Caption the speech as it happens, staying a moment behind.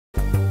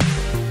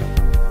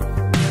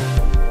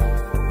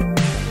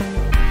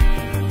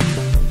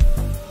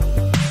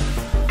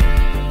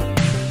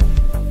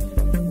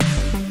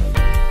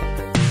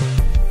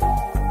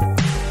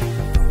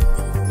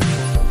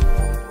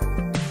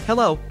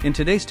Hello, in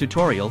today's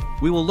tutorial,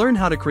 we will learn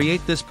how to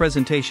create this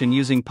presentation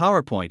using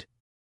PowerPoint.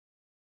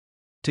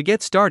 To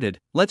get started,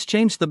 let's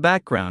change the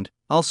background.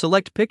 I'll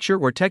select Picture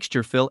or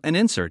Texture Fill and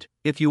Insert.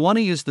 If you want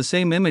to use the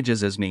same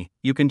images as me,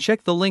 you can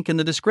check the link in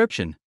the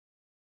description.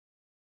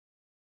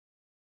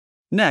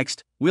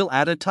 Next, we'll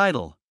add a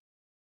title.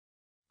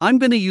 I'm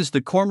going to use the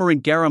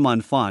Cormorant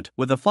Garamond font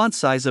with a font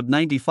size of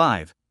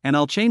 95, and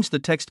I'll change the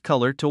text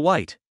color to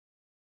white.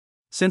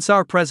 Since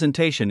our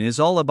presentation is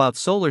all about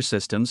solar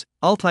systems,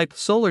 I'll type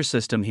Solar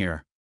System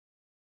here.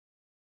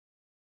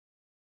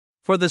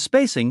 For the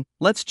spacing,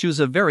 let's choose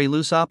a very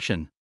loose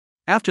option.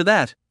 After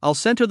that, I'll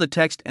center the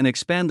text and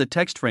expand the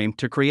text frame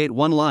to create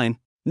one line.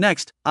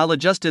 Next, I'll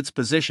adjust its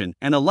position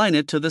and align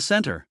it to the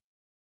center.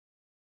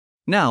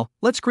 Now,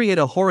 let's create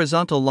a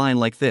horizontal line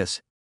like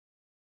this.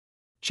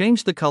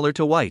 Change the color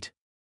to white.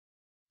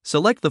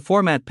 Select the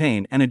Format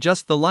pane and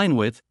adjust the line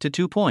width to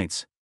 2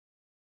 points.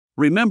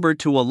 Remember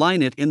to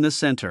align it in the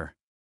center.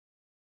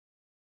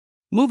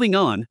 Moving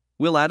on,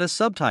 we'll add a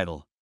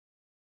subtitle.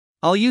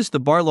 I'll use the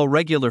Barlow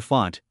regular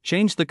font,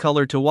 change the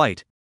color to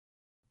white,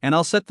 and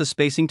I'll set the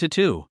spacing to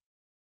 2.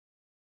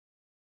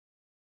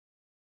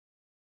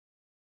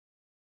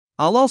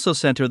 I'll also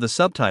center the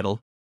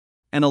subtitle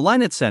and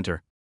align it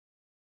center.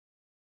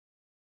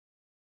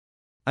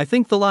 I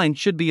think the line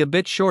should be a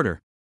bit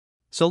shorter,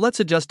 so let's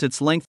adjust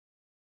its length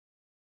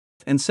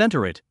and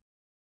center it.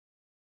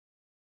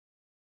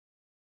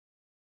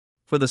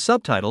 For the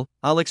subtitle,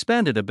 I'll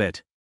expand it a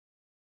bit.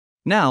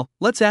 Now,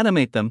 let's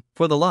animate them.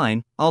 For the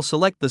line, I'll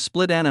select the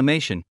split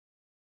animation.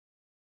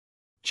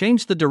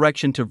 Change the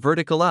direction to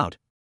vertical out.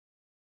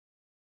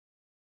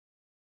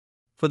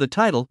 For the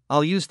title,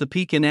 I'll use the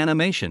peak in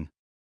animation.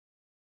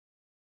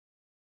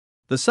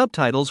 The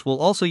subtitles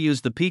will also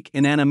use the peak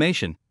in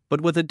animation,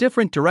 but with a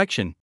different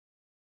direction.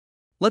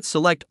 Let's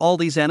select all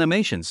these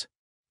animations.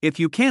 If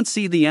you can't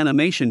see the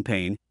animation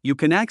pane, you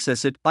can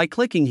access it by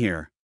clicking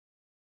here.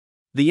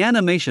 The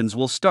animations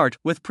will start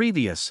with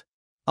previous.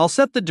 I'll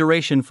set the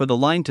duration for the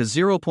line to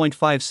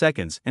 0.5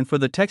 seconds and for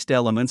the text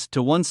elements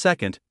to 1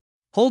 second.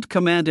 Hold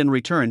Command and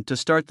Return to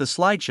start the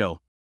slideshow.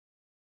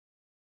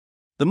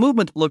 The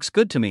movement looks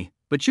good to me,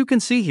 but you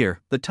can see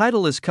here, the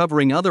title is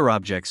covering other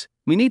objects.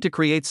 We need to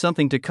create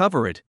something to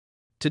cover it.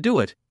 To do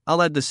it,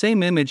 I'll add the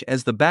same image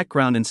as the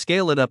background and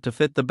scale it up to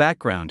fit the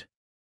background.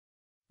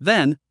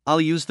 Then,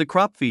 I'll use the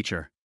crop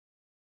feature.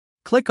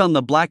 Click on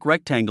the black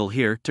rectangle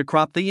here to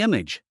crop the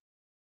image.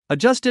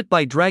 Adjust it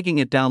by dragging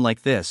it down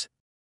like this.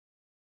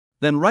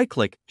 Then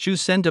right-click, choose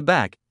Send to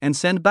Back, and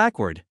send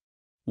backward.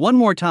 One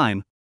more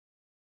time.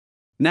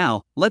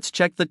 Now, let's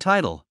check the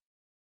title.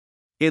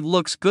 It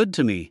looks good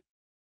to me.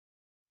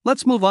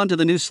 Let's move on to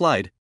the new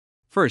slide.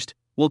 First,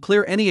 we'll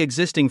clear any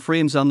existing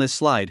frames on this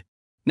slide.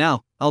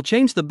 Now, I'll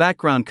change the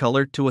background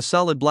color to a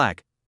solid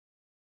black.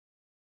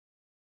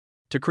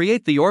 To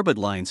create the orbit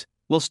lines,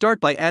 we'll start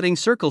by adding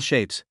circle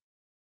shapes.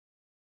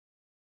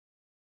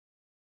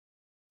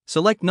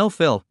 Select No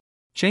Fill.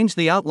 Change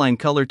the outline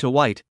color to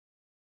white,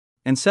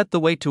 and set the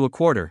weight to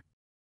 1/4.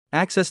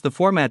 Access the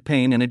Format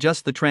pane and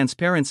adjust the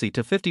transparency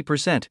to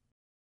 50%.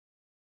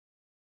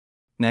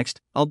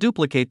 Next, I'll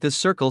duplicate this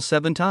circle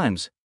 7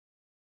 times.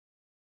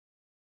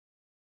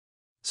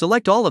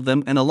 Select all of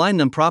them and align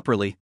them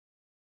properly.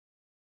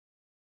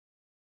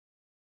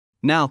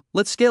 Now,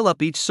 let's scale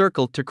up each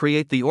circle to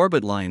create the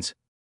orbit lines.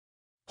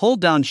 Hold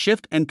down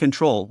Shift and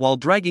Control while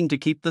dragging to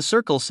keep the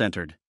circle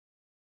centered.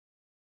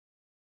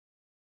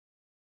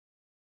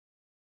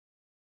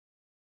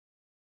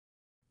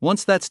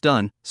 Once that's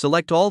done,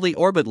 select all the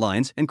orbit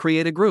lines and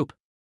create a group.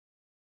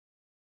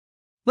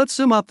 Let's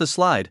zoom out the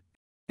slide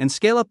and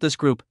scale up this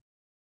group.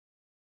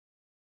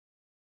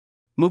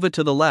 Move it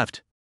to the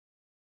left.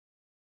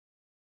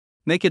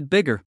 Make it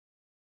bigger.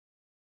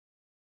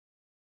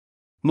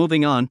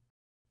 Moving on,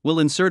 we'll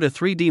insert a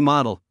 3D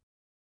model.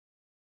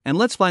 And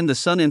let's find the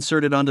sun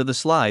inserted onto the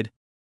slide.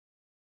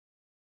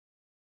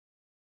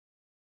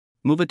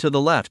 Move it to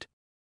the left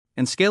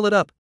and scale it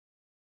up.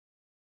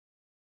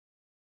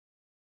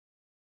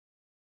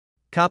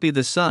 Copy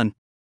the sun.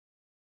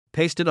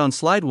 Paste it on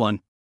slide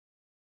 1.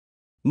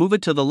 Move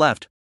it to the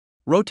left.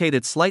 Rotate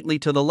it slightly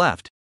to the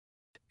left.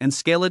 And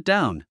scale it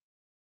down.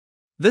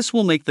 This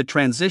will make the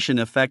transition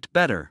effect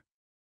better.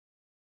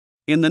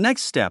 In the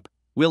next step,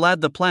 we'll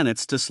add the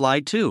planets to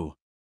slide 2.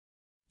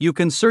 You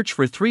can search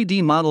for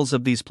 3D models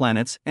of these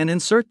planets and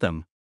insert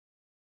them.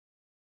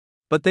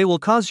 But they will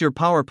cause your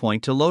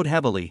PowerPoint to load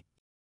heavily.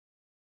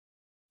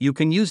 You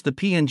can use the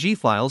PNG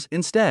files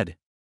instead.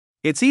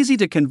 It's easy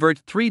to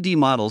convert 3D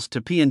models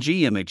to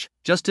PNG image.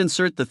 Just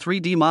insert the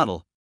 3D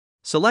model.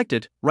 Select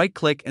it,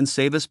 right-click and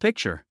save as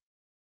picture.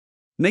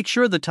 Make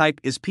sure the type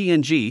is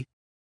PNG.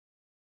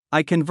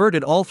 I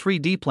converted all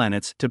 3D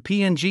planets to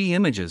PNG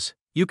images.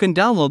 You can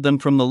download them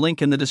from the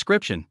link in the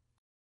description.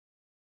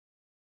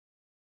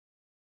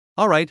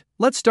 Alright,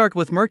 let's start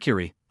with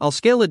Mercury. I'll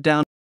scale it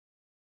down.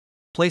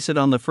 Place it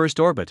on the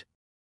first orbit.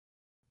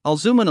 I'll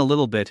zoom in a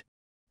little bit.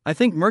 I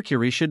think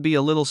Mercury should be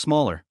a little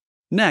smaller.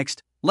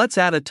 Next, let's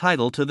add a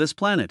title to this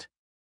planet.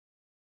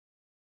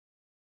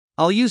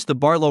 I'll use the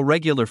Barlow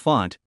regular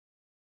font,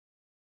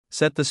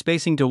 set the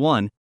spacing to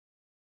 1,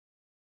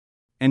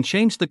 and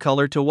change the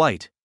color to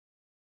white.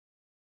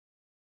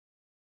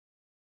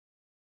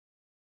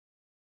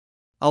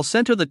 I'll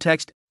center the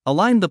text,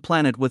 align the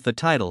planet with the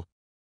title.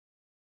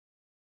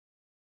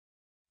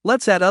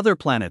 Let's add other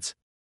planets.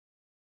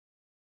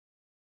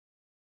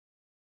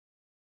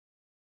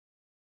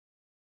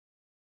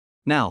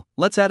 Now,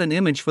 let's add an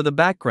image for the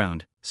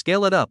background.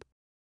 Scale it up.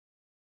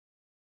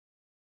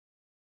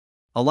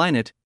 Align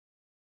it.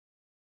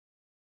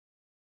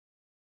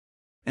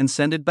 And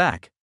send it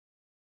back.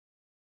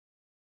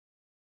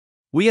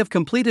 We have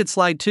completed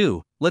slide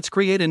 2, let's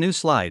create a new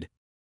slide.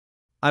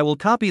 I will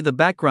copy the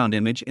background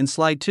image in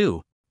slide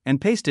 2,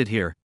 and paste it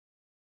here.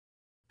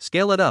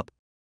 Scale it up.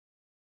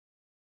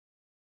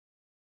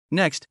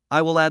 Next,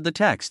 I will add the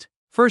text.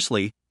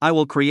 Firstly, I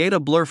will create a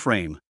blur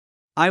frame.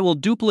 I will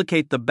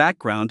duplicate the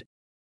background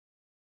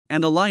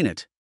and align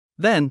it.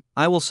 Then,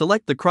 I will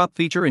select the crop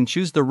feature and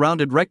choose the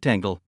rounded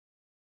rectangle.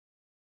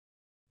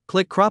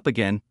 Click crop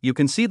again, you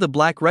can see the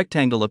black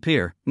rectangle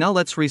appear. Now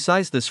let's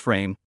resize this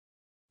frame.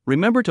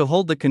 Remember to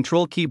hold the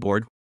Control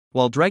keyboard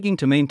while dragging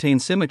to maintain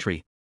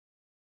symmetry.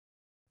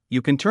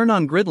 You can turn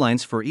on grid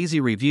lines for easy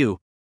review.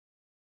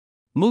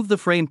 Move the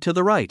frame to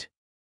the right.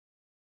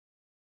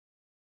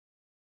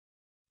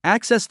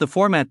 Access the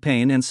Format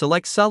pane and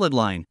select Solid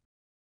Line.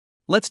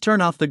 Let's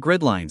turn off the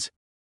grid lines.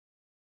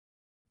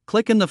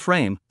 Click in the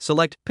frame,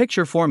 select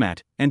Picture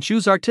Format, and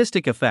choose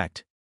Artistic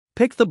Effect.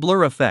 Pick the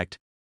Blur effect.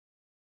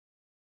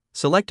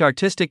 Select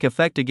Artistic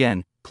Effect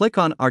again, click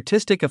on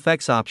Artistic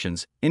Effects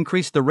options,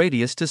 increase the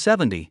radius to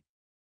 70.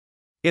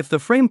 If the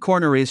frame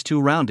corner is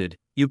too rounded,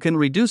 you can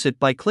reduce it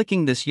by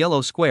clicking this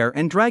yellow square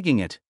and dragging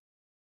it.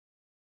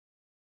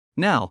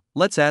 Now,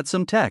 let's add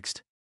some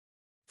text.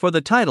 For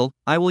the title,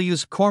 I will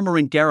use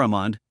Cormorant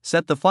Garamond,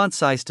 set the font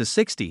size to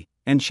 60,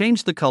 and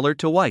change the color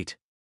to white.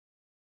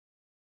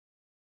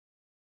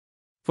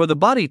 For the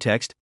body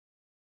text,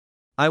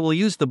 I will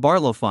use the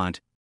Barlow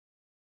font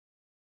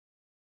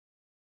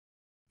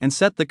and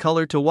set the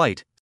color to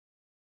white.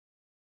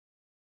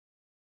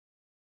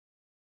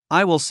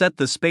 I will set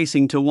the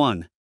spacing to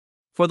 1.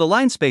 For the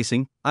line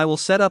spacing, I will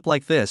set up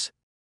like this.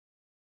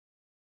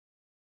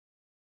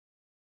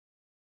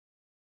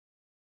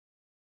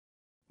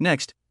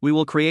 Next, we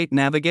will create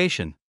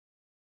navigation.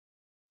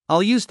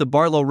 I'll use the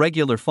Barlow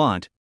regular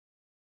font.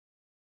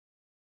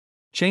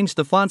 Change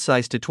the font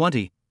size to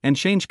 20, and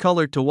change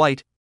color to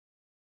white.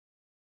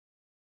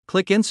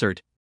 Click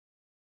Insert.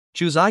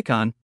 Choose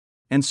Icon,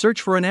 and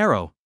search for an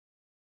arrow.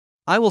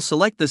 I will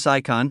select this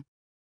icon.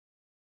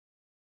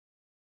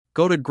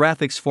 Go to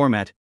Graphics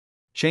Format,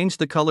 change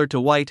the color to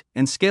white,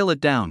 and scale it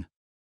down.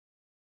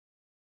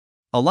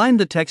 Align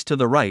the text to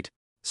the right,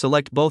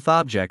 select both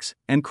objects,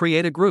 and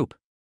create a group.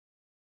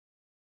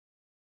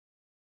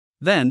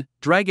 Then,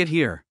 drag it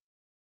here.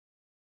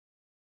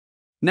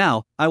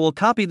 Now, I will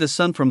copy the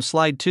sun from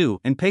slide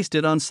 2 and paste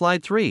it on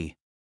slide 3.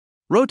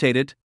 Rotate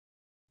it,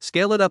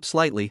 scale it up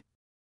slightly,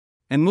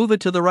 and move it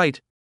to the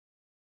right.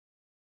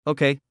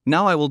 Okay,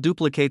 now I will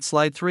duplicate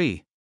slide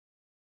 3.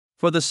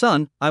 For the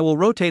sun, I will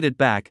rotate it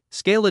back,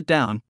 scale it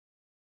down,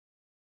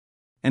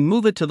 and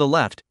move it to the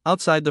left,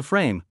 outside the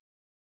frame.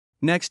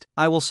 Next,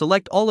 I will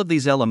select all of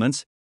these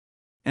elements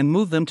and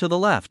move them to the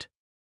left.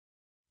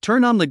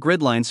 Turn on the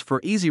grid lines for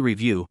easy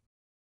review.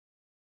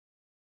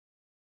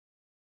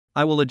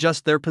 I will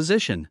adjust their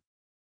position.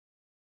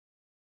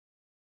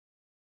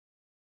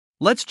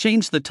 Let's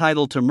change the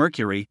title to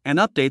Mercury and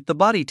update the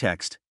body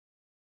text.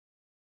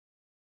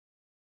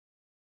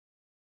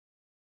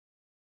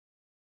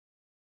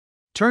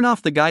 Turn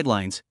off the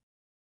guidelines.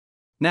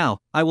 Now,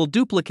 I will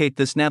duplicate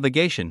this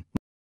navigation.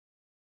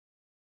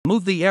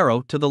 Move the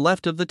arrow to the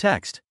left of the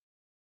text.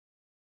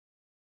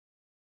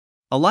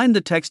 Align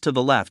the text to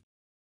the left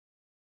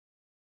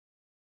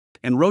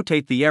and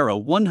rotate the arrow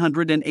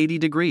 180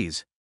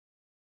 degrees.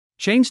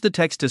 Change the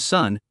text to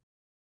Sun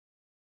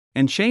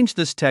and change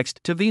this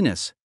text to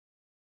Venus.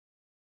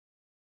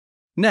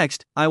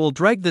 Next, I will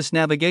drag this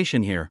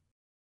navigation here.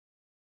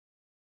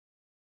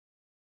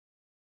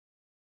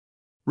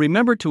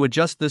 Remember to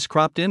adjust this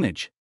cropped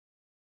image.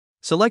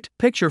 Select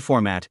Picture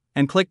Format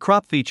and click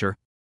Crop feature.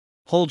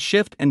 Hold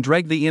Shift and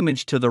drag the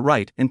image to the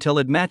right until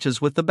it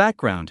matches with the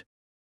background.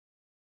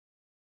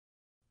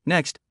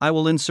 Next, I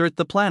will insert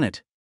the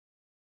planet.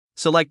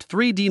 Select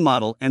 3D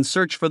model and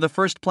search for the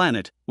first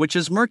planet, which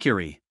is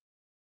Mercury.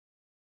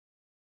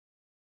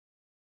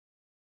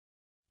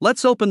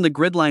 Let's open the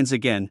grid lines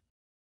again.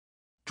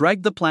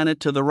 Drag the planet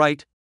to the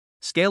right,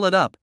 scale it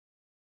up,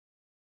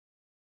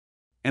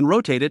 and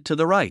rotate it to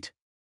the right.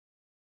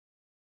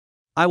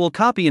 I will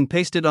copy and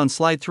paste it on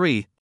slide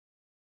 3,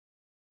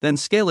 then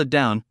scale it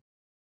down,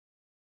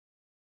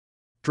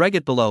 drag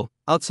it below,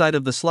 outside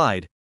of the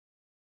slide,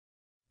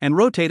 and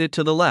rotate it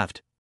to the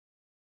left.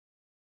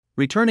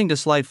 Returning to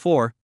slide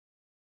 4,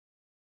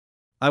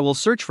 I will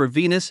search for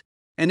Venus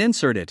and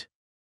insert it.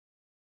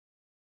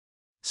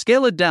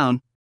 Scale it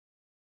down,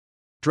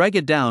 drag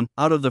it down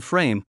out of the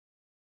frame.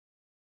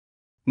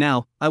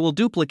 Now, I will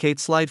duplicate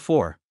slide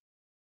 4.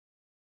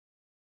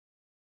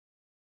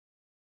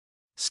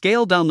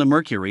 Scale down the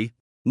Mercury,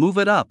 move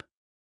it up,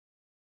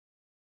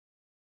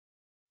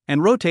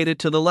 and rotate it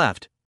to the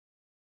left.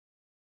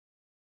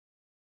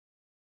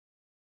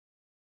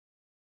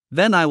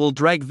 Then I will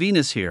drag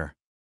Venus here.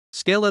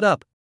 Scale it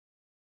up.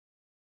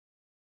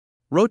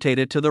 Rotate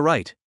it to the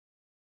right.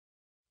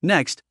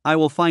 Next, I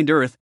will find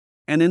Earth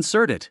and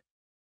insert it.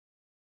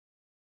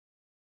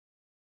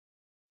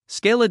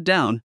 Scale it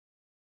down.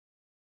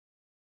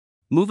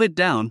 Move it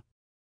down.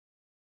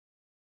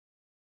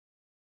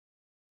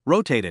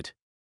 Rotate it.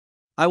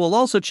 I will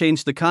also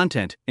change the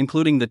content,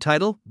 including the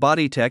title,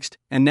 body text,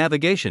 and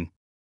navigation.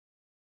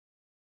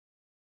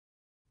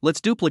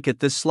 Let's duplicate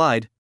this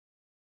slide.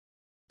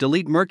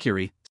 Delete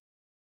Mercury.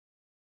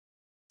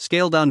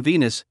 Scale down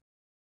Venus.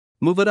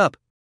 Move it up.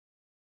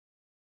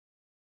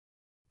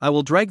 I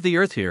will drag the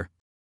Earth here.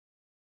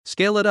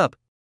 Scale it up.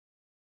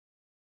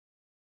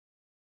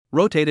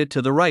 Rotate it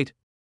to the right.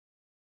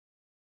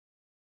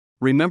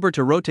 Remember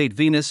to rotate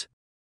Venus.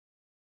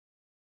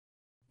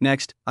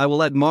 Next, I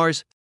will add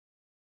Mars.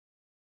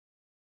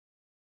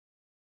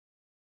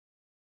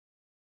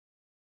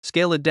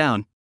 Scale it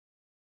down.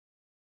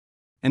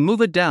 And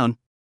move it down.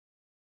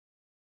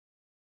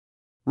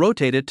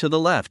 Rotate it to the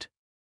left.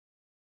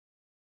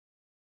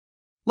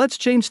 Let's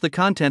change the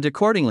content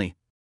accordingly.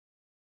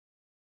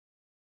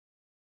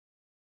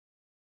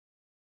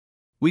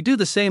 We do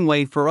the same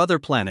way for other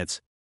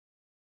planets.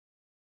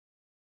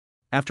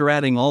 After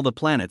adding all the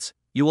planets,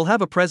 you will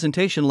have a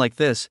presentation like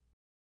this.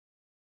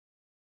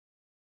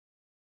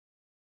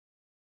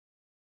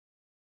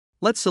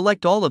 Let's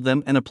select all of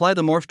them and apply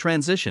the morph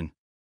transition.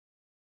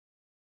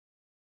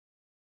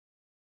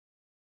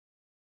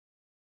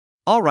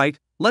 Alright,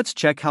 let's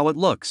check how it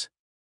looks.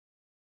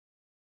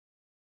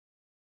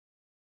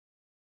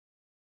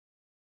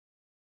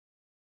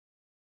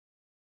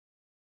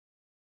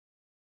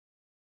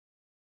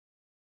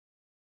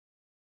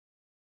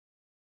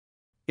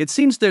 It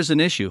seems there's an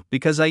issue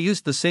because I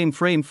used the same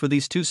frame for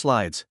these two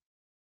slides.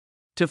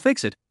 To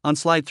fix it, on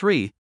slide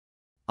 3,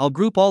 I'll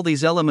group all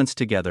these elements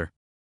together.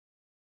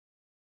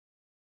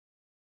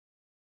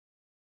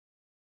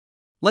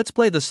 Let's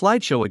play the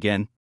slideshow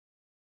again.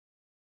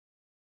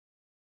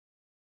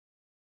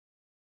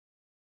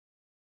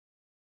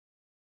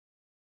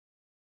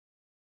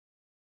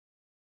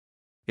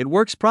 It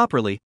works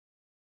properly.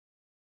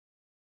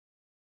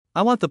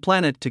 I want the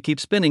planet to keep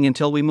spinning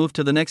until we move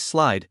to the next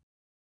slide.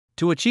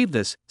 To achieve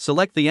this,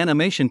 select the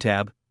Animation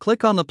tab,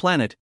 click on the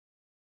planet.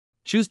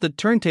 Choose the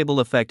turntable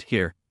effect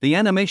here. The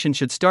animation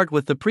should start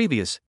with the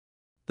previous.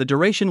 The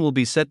duration will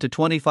be set to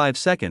 25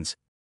 seconds.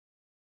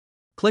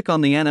 Click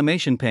on the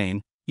animation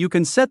pane. You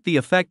can set the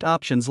effect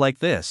options like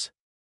this.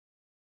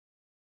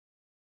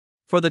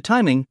 For the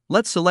timing,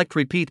 let's select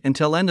repeat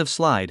until end of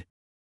slide.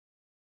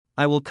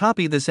 I will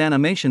copy this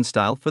animation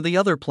style for the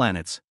other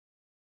planets.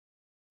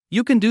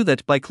 You can do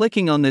that by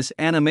clicking on this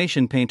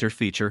animation painter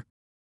feature.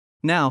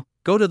 Now,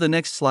 go to the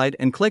next slide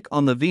and click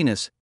on the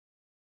Venus.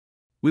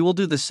 We will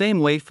do the same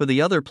way for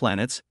the other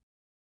planets.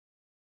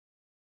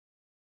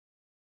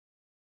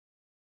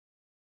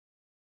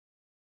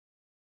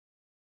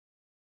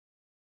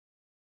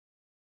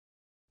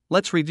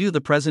 Let's review the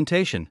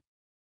presentation.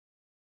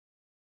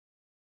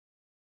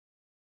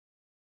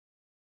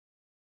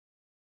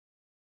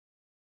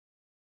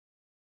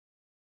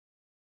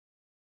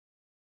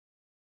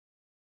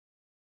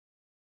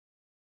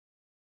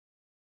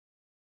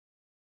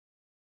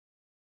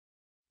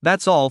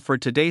 That's all for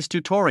today's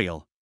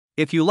tutorial.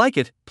 If you like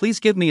it, please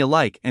give me a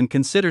like and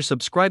consider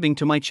subscribing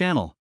to my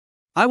channel.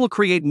 I will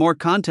create more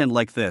content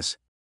like this.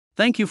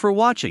 Thank you for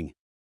watching.